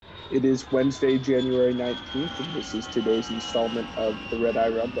It is Wednesday, January 19th, and this is today's installment of the Redeye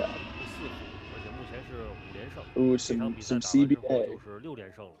Rundown. 4-4，而且目前是5连胜。Ooh, 这场 some 比赛 some 打完之后就 CBA, 是6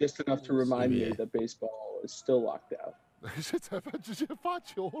连胜了。just enough to remind me CBA. that baseball is still locked out. 是裁判直接发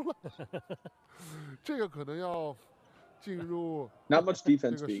球了，这个可能要进入 Not much 这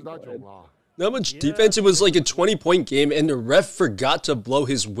defense 个十 being 大囧 played. 了。Not much Yeah, defense. It was like a but- 20-point game, and the ref forgot to blow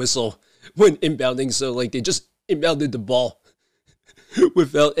his whistle when inbounding. So, like, they just inbounded the ball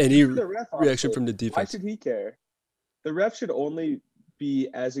without any The ref, reaction honestly, from the why defense. should he care? The ref should only be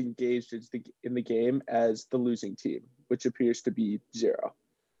as engaged in the game as the losing team, which appears to be zero.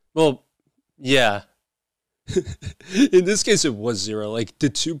 Well, yeah. In this case, it was zero. Like, the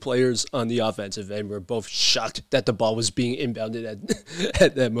two players on the offensive end were both shocked that the ball was being inbounded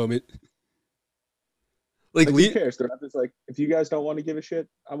at that moment. Like, who cares? The ref is like, if you guys don't want to give a shit,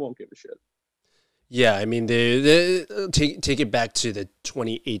 I won't give a shit. Yeah, I mean, they take it back to the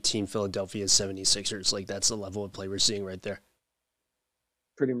 2018 Philadelphia 76ers. Like, that's the level of play we're seeing right there.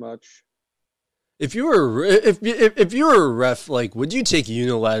 Pretty much. If you were if you were a ref, like, would you take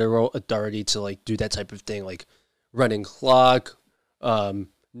unilateral authority to, like, do that type of thing, like running clock,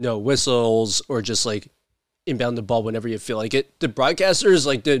 no whistles, or just, like, inbound the ball whenever you feel like it? The broadcasters,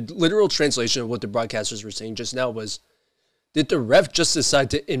 like, the literal translation of what the broadcasters were saying just now was, did the ref just decide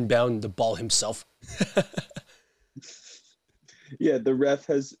to inbound the ball himself? Yeah, the ref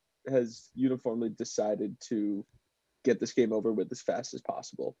has uniformly decided to get this game over with as fast as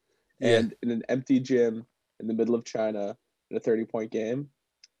possible. Yeah. And in an empty gym in the middle of China in a 30-point game,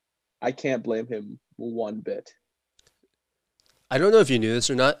 I can't blame him one bit. I don't know if you knew this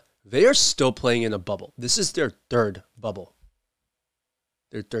or not. They are still playing in a bubble. This is their third bubble.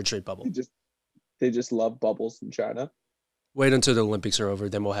 Their third straight bubble. They just love bubbles in China. Wait until the Olympics are over,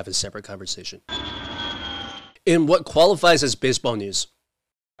 then we'll have a separate conversation. In what qualifies as baseball news?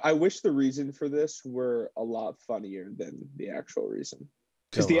 I wish the reason for this were a lot funnier than the actual reason.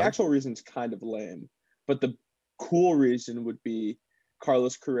 Because Go the on. actual reason's kind of lame. But the cool reason would be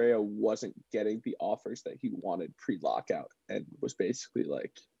Carlos Correa wasn't getting the offers that he wanted pre-lockout and was basically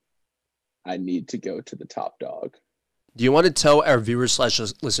like, I need to go to the top dog. Do you want to tell our viewers slash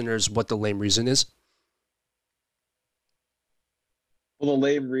listeners what the lame reason is? Well, the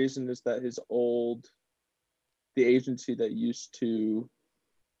lame reason is that the agency that used to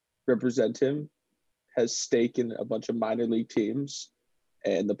represent him has stake in a bunch of minor league teams,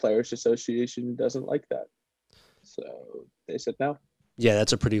 and the Players Association doesn't like that. So they said no. Yeah,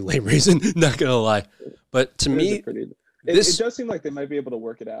 that's a pretty lame reason, not going to lie. But to me, it this does seem like they might be able to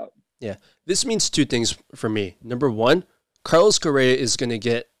work it out. Yeah, this means two things for me. Number one, Carlos Correa is going to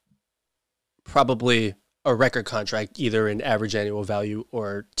get probably a record contract, either in average annual value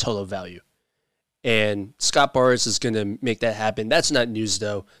or total value. And Scott Boras is going to make that happen. That's not news,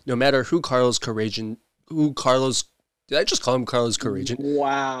 though. No matter did I just call him Carlos Corregian?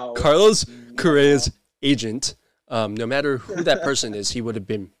 Wow. Carlos Correa's agent, no matter who that person is, he would have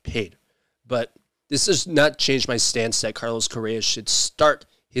been paid. But this does not change my stance that Carlos Correa should start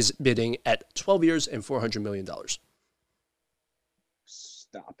his bidding at 12 years and $400 million.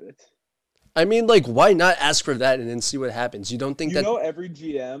 Stop it. I mean, like, why not ask for that and then see what happens? You don't think You know every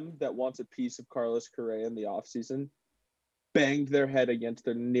GM that wants a piece of Carlos Correa in the offseason banged their head against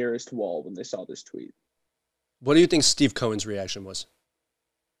the nearest wall when they saw this tweet. What do you think Steve Cohen's reaction was?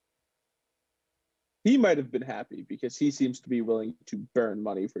 He might have been happy because he seems to be willing to burn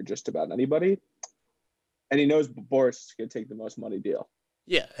money for just about anybody. And he knows Boris is going to take the most money deal.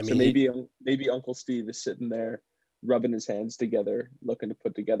 Yeah, I mean, so maybe Uncle Steve is sitting there rubbing his hands together, looking to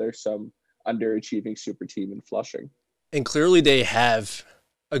put together some underachieving super team in Flushing. And clearly they have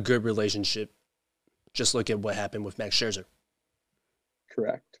a good relationship. Just look at what happened with Max Scherzer.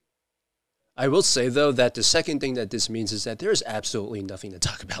 Correct. I will say, though, that the second thing that this means is that there is absolutely nothing to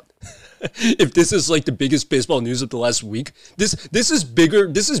talk about. If this is like the biggest baseball news of the last week, this is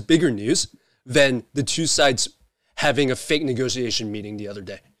bigger news than the two sides having a fake negotiation meeting the other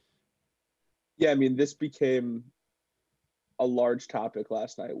day. Yeah, I mean, this became a large topic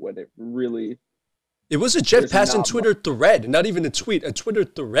last night when it was a Jeff Passan not Twitter thread, not even a tweet, a Twitter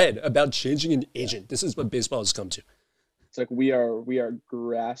thread about changing an agent. This is what baseball has come to. It's like we are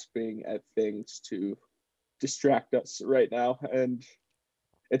grasping at things to distract us right now, and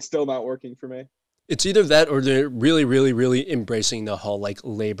it's still not working for me. It's either that or they're really, really, really embracing the whole like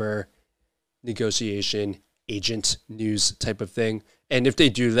labor negotiation agent news type of thing. And if they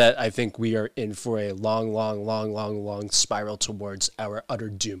do that, I think we are in for a long spiral towards our utter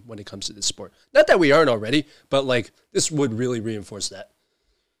doom when it comes to this sport. Not that we aren't already, but like this would really reinforce that.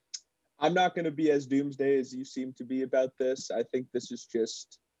 I'm not going to be as doomsday as you seem to be about this. I think this is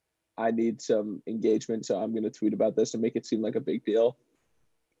just I need some engagement, so I'm going to tweet about this and make it seem like a big deal.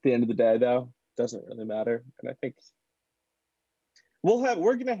 At the end of the day, though, doesn't really matter. And I think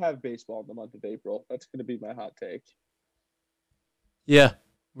we're going to have baseball in the month of April. That's going to be my hot take. Yeah,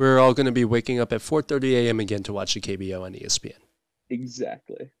 we're all going to be waking up at 4:30 a.m. again to watch the KBO on ESPN.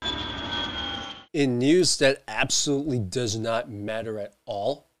 Exactly. In news that absolutely does not matter at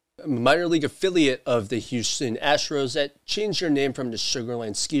all, a minor league affiliate of the Houston Astros that changed their name from the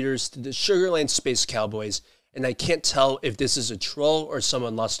Sugarland Skeeters to the Sugarland Space Cowboys, and I can't tell if this is a troll or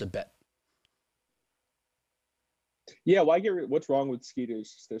someone lost a bet. Yeah, what's wrong with Skeeters?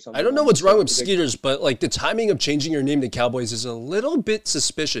 Is there something I don't know what's wrong with Skeeters, but like the timing of changing your name to Cowboys is a little bit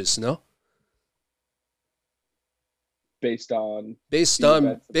suspicious, no? Based on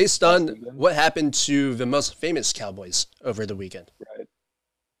what happened to the most famous Cowboys over the weekend. Right.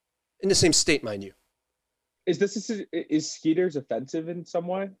 In the same state, mind you. Is Skeeters offensive in some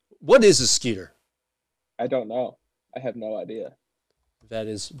way? What is a Skeeter? I don't know. I have no idea. That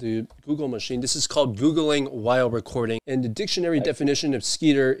is the Google machine. This is called Googling while recording, and the dictionary definition of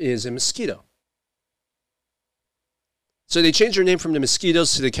Skeeter is a mosquito. So they changed their name from the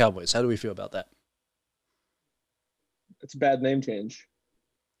Mosquitoes to the Cowboys. How do we feel about that? It's a bad name change.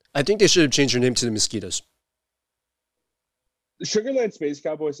 I think they should have changed their name to the Mosquitoes. The Sugarland Space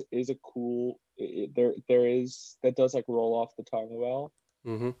Cowboys is a cool. That does like roll off the tongue well.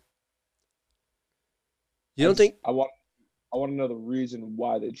 Mm-hmm. You don't think? I want to know the reason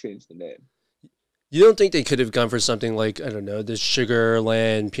why they changed the name. You don't think they could have gone for something like, I don't know, the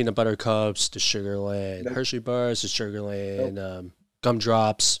Sugarland Peanut Butter Cups, the Sugarland Hershey Bars, the Sugarland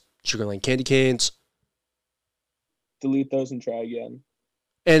Gumdrops, Sugarland Candy Canes? Delete those and try again.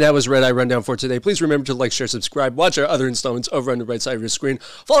 And that was Redeye Rundown for today. Please remember to like, share, subscribe. Watch our other installments over on the right side of your screen.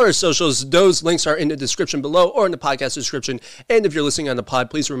 Follow our socials. Those links are in the description below or in the podcast description. And if you're listening on the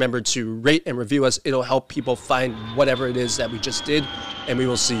pod, please remember to rate and review us. It'll help people find whatever it is that we just did. And we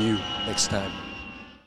will see you next time.